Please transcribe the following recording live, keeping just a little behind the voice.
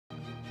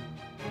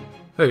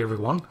Hey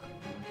everyone,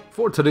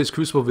 for today's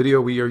Crucible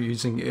video we are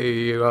using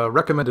a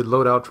recommended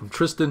loadout from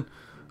Tristan,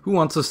 who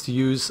wants us to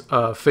use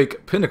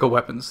fake Pinnacle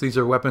weapons. These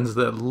are weapons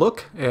that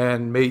look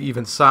and may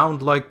even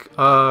sound like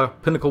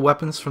Pinnacle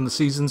weapons from the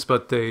seasons,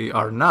 but they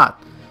are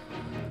not.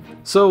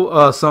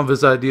 So some of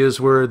his ideas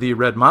were the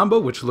Red Mamba,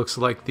 which looks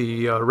like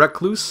the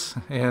Recluse,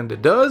 and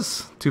it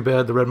does. Too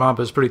bad the Red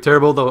Mamba is pretty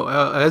terrible, though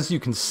as you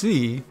can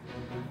see,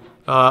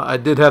 I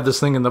did have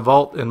this thing in the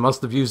vault and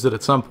must have used it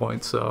at some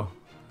point, so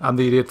I'm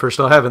the idiot for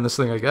still having this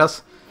thing, I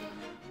guess.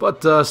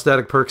 But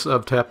static perks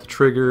of tap the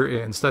trigger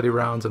and steady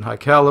rounds and high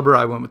caliber.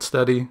 I went with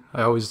steady.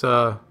 I always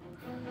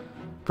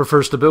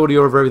prefer stability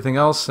over everything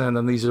else, and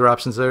then these are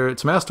options there.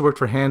 It's masterwork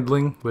for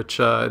handling, which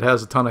it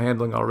has a ton of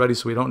handling already,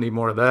 so we don't need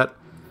more of that.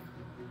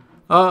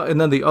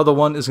 And then the other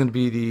one is going to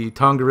be the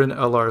Tongarin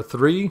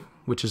LR3,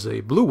 which is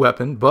a blue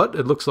weapon, but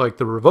it looks like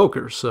the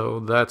Revoker, so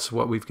that's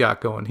what we've got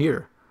going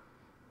here.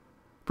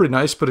 Pretty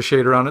nice, put a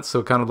shader on it so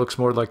it kind of looks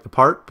more like the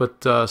part,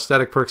 but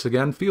static perks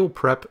again, field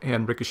prep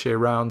and ricochet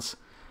rounds.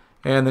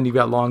 And then you've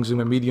got long zoom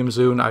and medium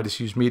zoom. I just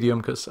use medium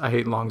because I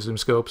hate long zoom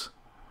scopes.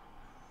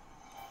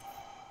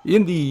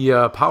 In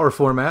the power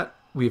format,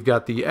 we've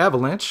got the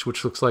Avalanche,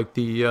 which looks like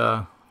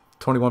the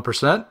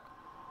 21%,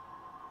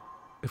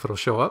 if it'll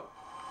show up,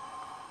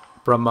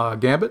 from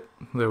Gambit.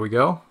 There we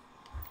go.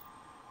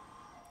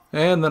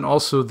 And then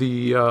also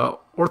the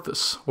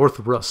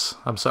Orthrus,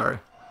 I'm sorry,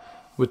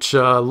 which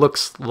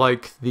looks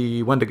like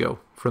the Wendigo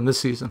from this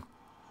season.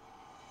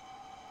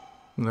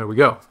 And there we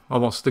go.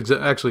 Almost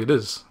actually it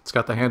is. It's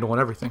got the handle and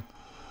everything.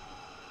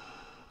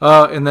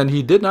 And then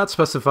he did not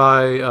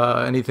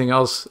specify anything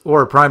else,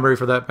 or a primary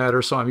for that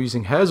matter, so I'm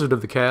using Hazard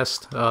of the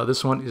Cast.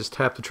 This one is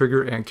tap the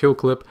trigger and kill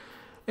clip.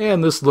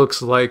 And this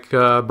looks like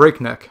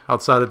Breakneck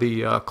outside of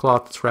the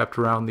cloth that's wrapped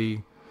around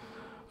the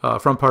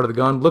front part of the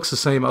gun. Looks the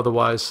same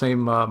otherwise,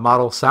 same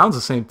model. Sounds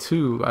the same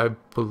too, I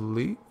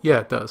believe.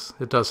 Yeah, it does.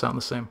 It does sound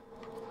the same.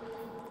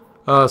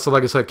 So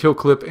like I said, kill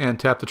clip and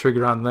tap the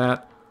trigger on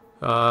that.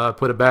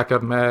 Put a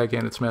backup mag,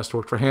 and it's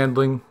masterwork for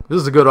handling.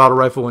 This is a good auto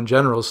rifle in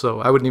general, so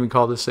I wouldn't even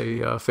call this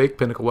a fake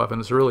Pinnacle weapon.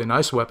 It's a really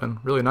nice weapon,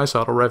 really nice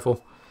auto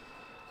rifle.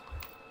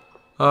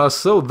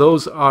 So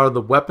those are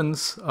the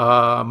weapons.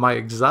 My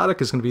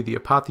exotic is going to be the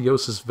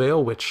Apotheosis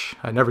Veil, which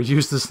I never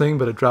used this thing,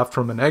 but it dropped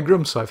from an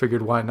Engram, so I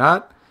figured why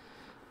not.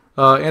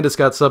 And it's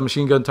got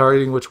submachine gun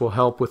targeting, which will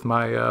help with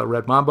my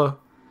Red Mamba.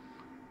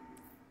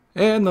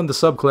 And then the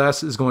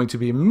subclass is going to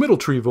be Middle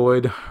Tree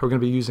Void. We're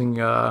going to be using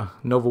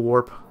Nova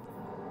Warp.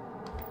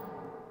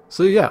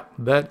 So yeah,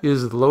 that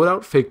is the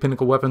loadout. Fake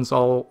Pinnacle weapons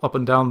all up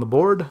and down the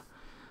board.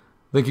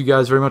 Thank you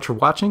guys very much for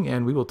watching,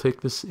 and we will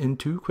take this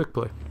into quick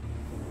play.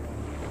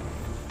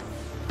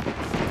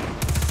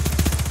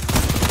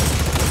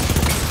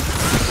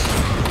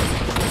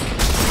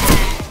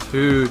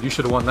 Dude, you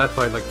should have won that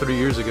fight like 3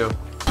 years ago.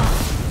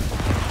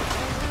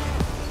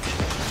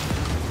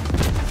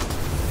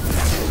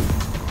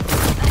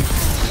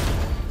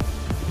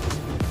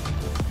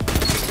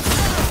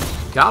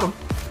 Got him.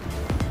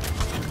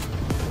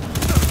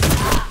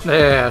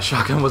 Yeah,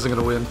 shotgun wasn't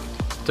gonna win.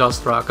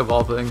 Dust rock of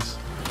all things.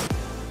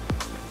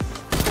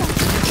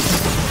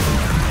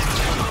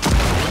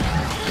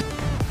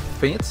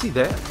 Fancy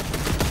that.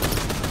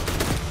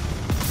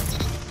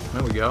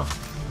 There we go.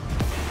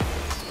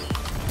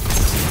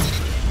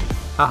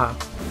 Haha.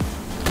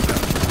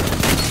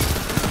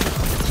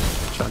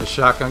 Trying to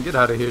shotgun. Get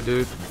out of here,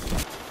 dude.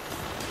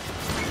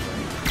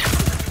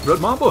 Red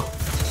Mamba.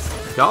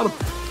 Got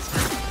him.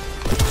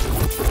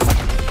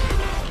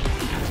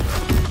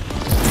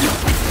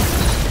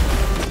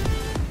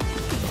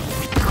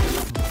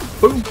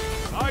 Boom.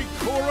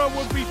 Ikora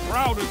would be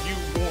proud of you,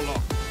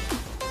 Warlock.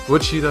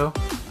 Would she, though?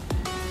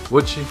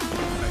 Would she?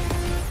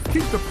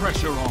 Keep the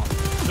pressure on.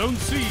 Don't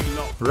see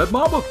love. Red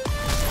Mamba.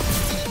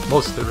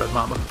 Mostly Red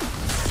Mamba.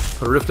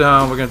 Put a rift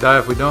down. We're gonna die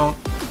if we don't.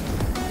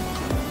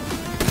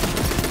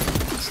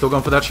 Still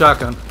going for that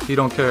shotgun. He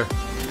don't care.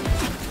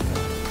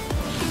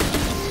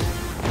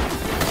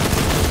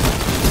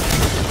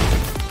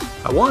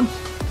 I won.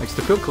 Thanks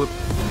to kill clip.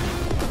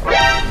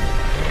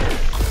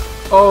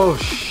 Oh,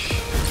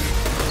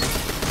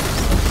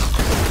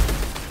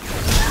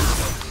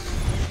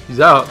 he's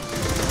out.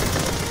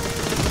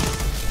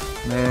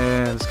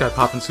 Man, this guy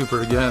popping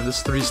super again.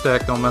 This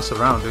 3-stack don't mess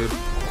around, dude.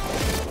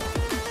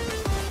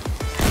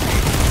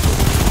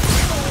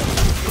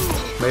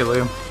 Melee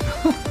him.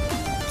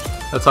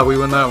 That's how we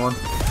win that one.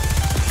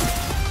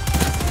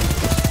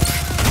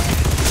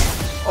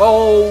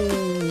 Oh!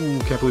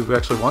 Can't believe we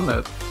actually won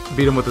that.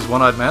 Beat him with his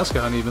one-eyed mask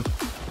on, even.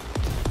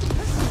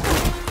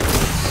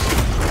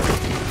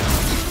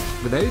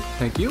 Grenade,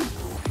 thank you.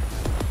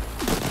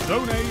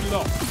 Zone A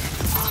locked.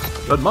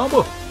 Red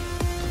Mamba.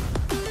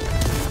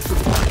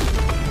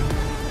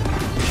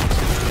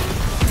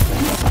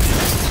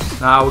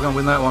 Nah, we're gonna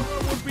win that one.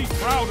 Would be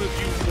proud of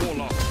you,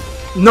 Warlock.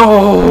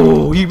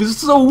 No, he was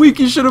so weak.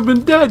 He should have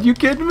been dead. You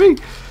kidding me?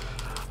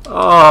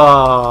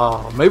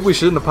 Oh, maybe we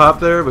shouldn't have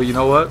popped there, but you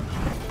know what?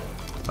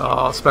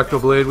 Oh, Spectral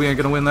Blade. We ain't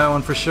gonna win that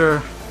one for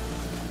sure.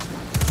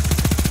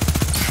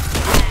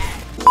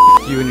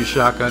 You and your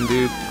shotgun,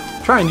 dude.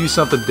 Try and use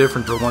something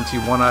different for once,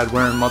 you one-eyed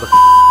wearing mother.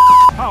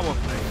 Power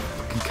play.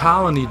 Fucking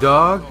colony,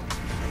 dog.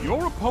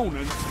 Your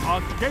opponents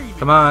are gaining.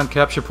 Come on,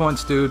 capture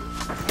points, dude.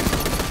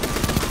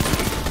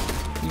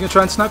 You gonna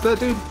try and snipe that,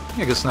 dude?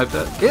 You gonna snipe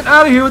that? Get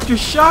out of here with your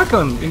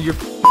shotgun and your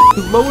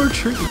lower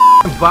tree,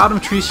 bottom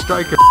tree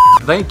striker.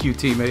 Thank you,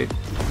 teammate.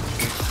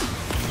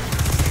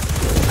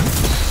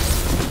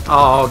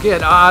 Oh,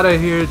 get out of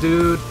here,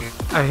 dude.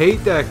 I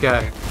hate that guy.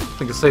 I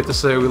think it's safe to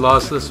say we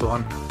lost this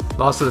one.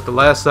 Lost it at the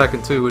last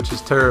second, too, which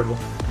is terrible.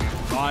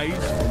 Rise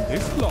from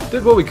this loss.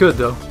 Did what we could,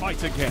 though.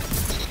 Fight again.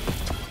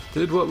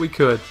 Did what we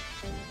could.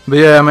 But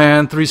yeah,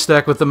 man,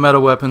 3-stack with the meta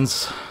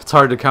weapons. It's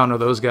hard to counter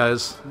those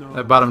guys.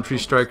 That bottom tree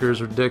striker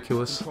is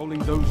ridiculous. Controlling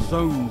those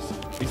zones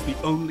is the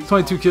only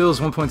 22 kills,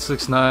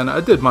 1.69.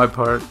 I did my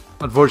part.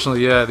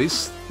 Unfortunately, yeah,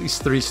 these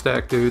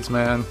 3-stack dudes,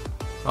 man.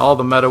 All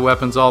the meta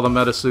weapons, all the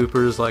meta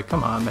supers, like,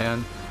 come on,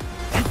 man.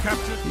 You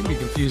captured. You be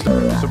confused.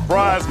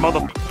 Surprise, mother.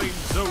 Reclaim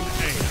zone A.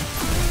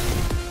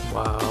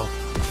 Wow.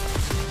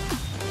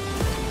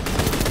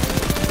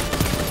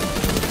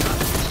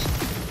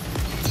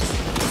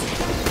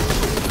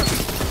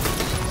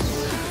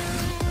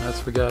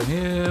 That's we got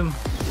him.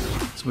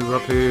 Let's move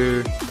up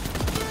here.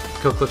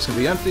 Kill clip's gonna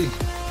be empty.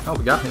 Oh,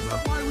 we got him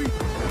though.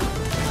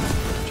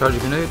 Charge a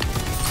grenade.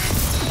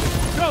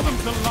 Tell them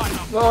to line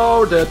up. Oh,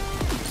 we're dead.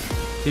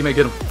 Teammate,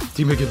 get him.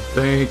 Teammate, get him.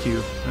 Thank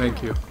you.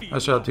 Thank you.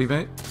 Nice job,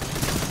 teammate.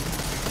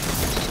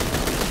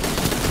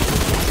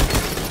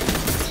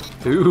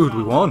 Dude,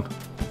 we won.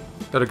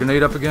 Got a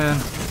grenade up again.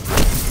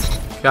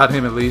 Got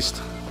him at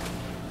least.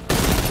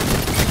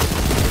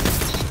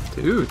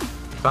 Dude,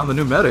 found the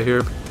new meta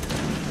here.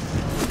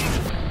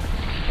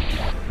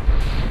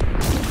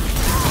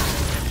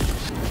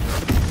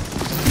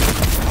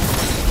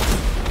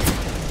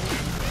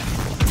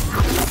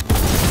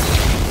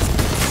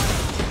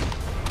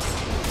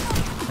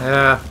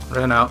 Yeah,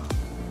 ran out.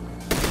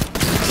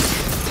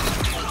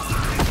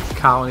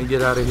 Colony,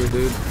 get out of here,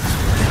 dude.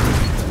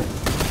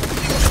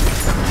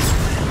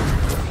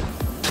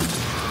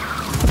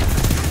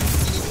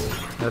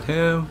 Got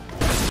him.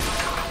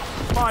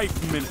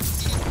 5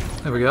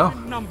 minutes. There we go.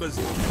 Numbers.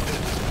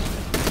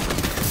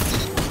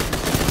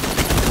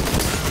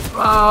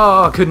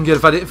 Oh, I couldn't get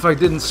if I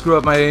didn't screw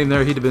up my aim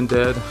there, he'd have been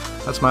dead.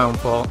 That's my own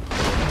fault.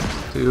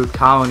 Dude,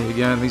 colony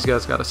again. These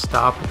guys gotta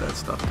stop with that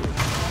stuff, dude.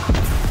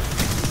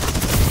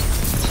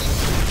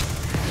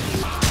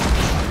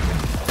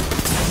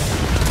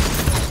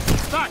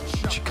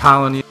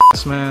 Colony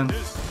ass, man.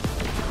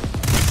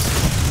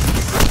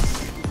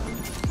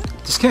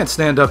 Just can't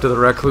stand up to the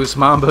Recluse.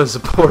 Mamba is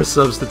a poor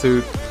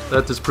substitute.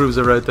 That just proves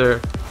it right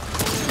there.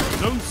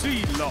 Zone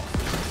C lost.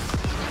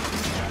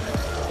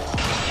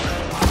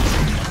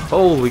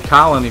 Holy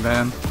colony,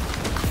 man.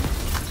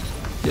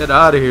 Get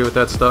out of here with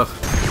that stuff.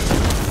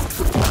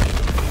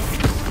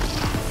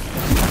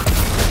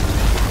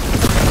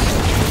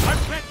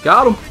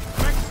 Got him.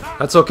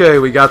 That's okay.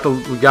 We got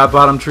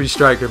bottom tree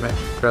striker, man.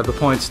 Grab the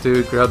points,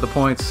 dude. Grab the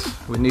points.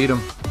 We need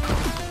them.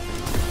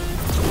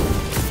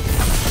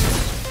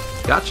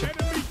 Gotcha.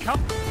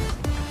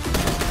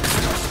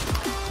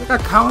 I got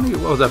colony.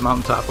 What was that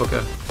mountaintop?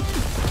 Okay.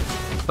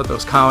 Thought that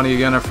was colony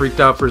again. I freaked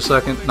out for a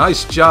second.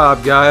 Nice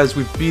job, guys.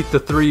 We beat the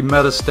 3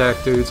 meta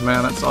stack dudes,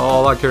 man. That's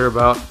all I care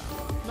about.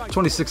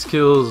 26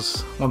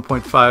 kills,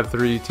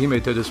 1.53.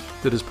 Teammate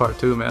did his part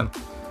too, man.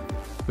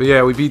 But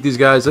yeah, we beat these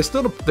guys. They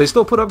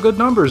still put up good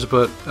numbers,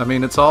 but I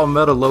mean, it's all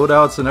meta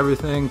loadouts and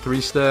everything.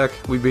 3-stack.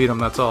 We beat them.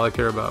 That's all I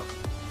care about.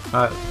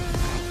 All right.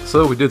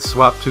 So we did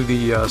swap to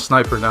the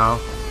sniper now.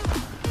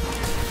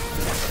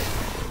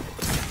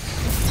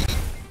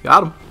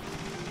 Got him.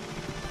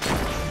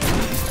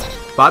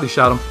 Body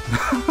shot him.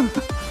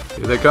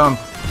 Here they come.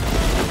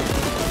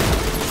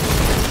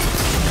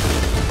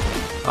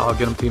 Oh,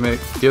 get him,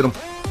 teammate. Get him.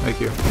 Thank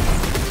you.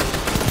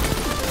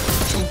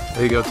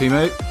 There you go,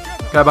 teammate.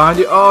 Guy behind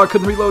you. Oh, I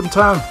couldn't reload in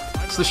time.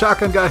 It's the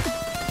shotgun guy.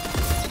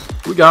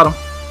 We got him.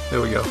 There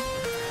we go.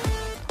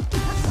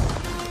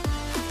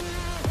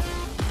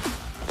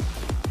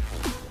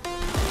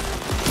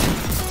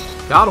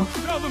 Got him.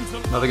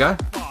 Another guy.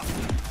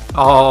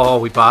 Oh,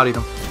 we bodied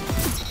him.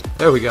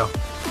 There we go.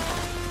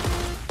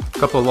 A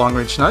couple of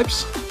long-range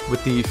snipes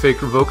with the fake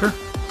revoker.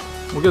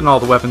 We're getting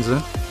all the weapons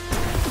in.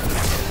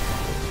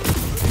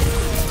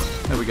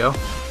 There we go.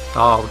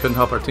 Oh, we couldn't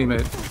help our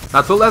teammate.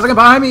 Not the last second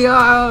behind me.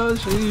 Ah,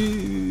 shit.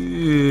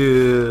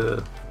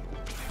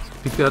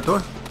 Peek that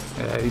door.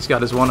 Yeah, he's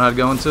got his one-eyed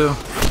going too.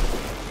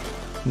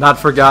 Not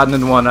forgotten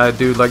in one-eyed,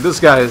 dude. Like, this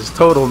guy is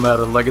total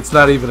meta. Like, it's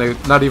not even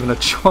a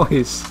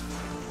choice.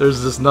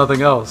 There's just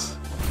nothing else.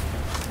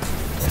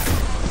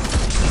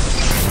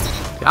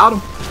 Got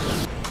him.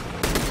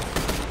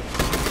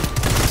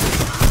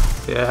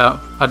 Yeah,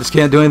 I just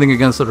can't do anything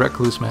against the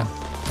Recluse, man.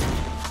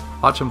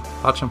 Watch him.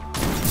 Watch him.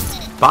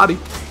 Body.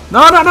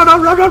 No, no, no, no,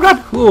 run, run,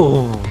 run.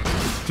 Oh,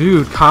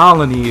 dude,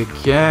 colony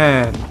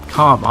again.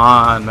 Come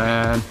on,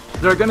 man.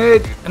 They're a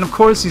grenade. And of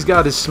course he's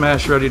got his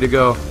smash ready to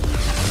go.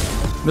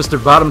 Mr.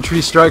 Bottom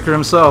Tree Striker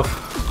himself.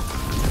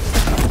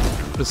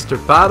 Mr.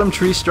 Bottom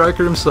Tree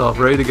Striker himself,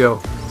 ready to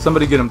go.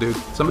 Somebody get him, dude.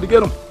 Somebody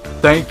get him.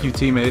 Thank you,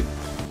 teammate.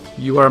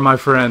 You are my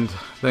friend.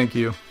 Thank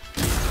you.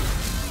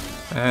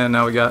 And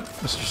now we got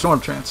Mr.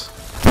 Stormtrance.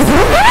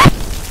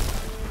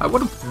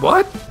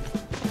 What?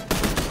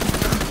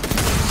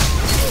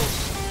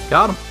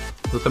 Got him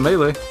with the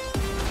melee.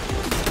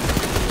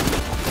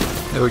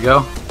 There we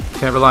go.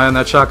 Can't rely on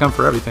that shotgun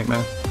for everything,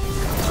 man.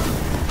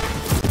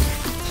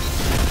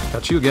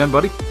 Got you again,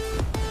 buddy.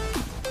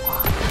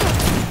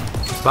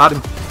 Spot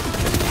him.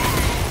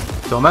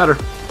 Don't matter.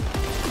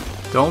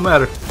 Don't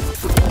matter.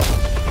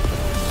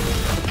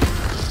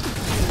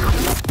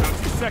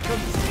 30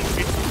 seconds.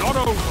 It's not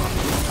over.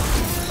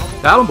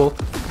 Got them both.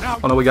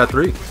 Oh no, we got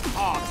 3.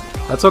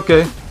 That's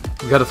okay.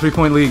 We got a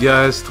 3-point lead,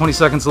 guys. 20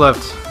 seconds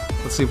left.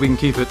 Let's see if we can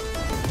keep it.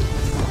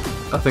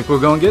 I think we're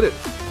gonna get it.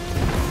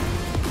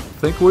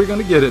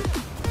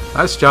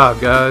 Nice job,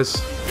 guys.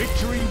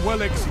 Victory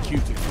well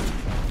executed.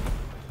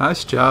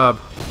 Nice job.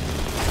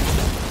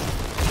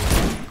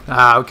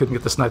 Ah, we couldn't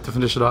get the snipe to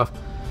finish it off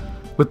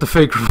with the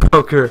fake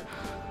revoker.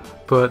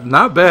 But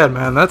not bad,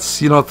 man.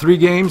 That's, you know, 3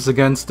 games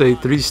against a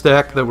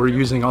 3-stack that we're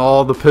using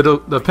all the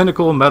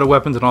Pinnacle meta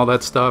weapons and all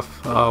that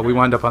stuff. We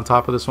wind up on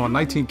top of this one.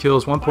 19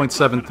 kills,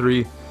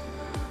 1.73.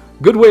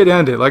 Good way to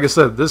end it. Like I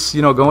said, this,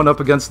 you know, going up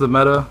against the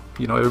meta,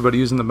 you know, everybody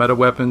using the meta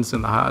weapons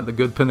and the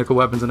good Pinnacle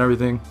weapons and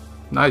everything.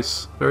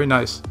 Nice. Very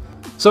nice.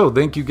 So,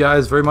 thank you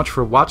guys very much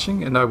for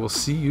watching, and I will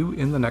see you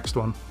in the next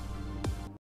one.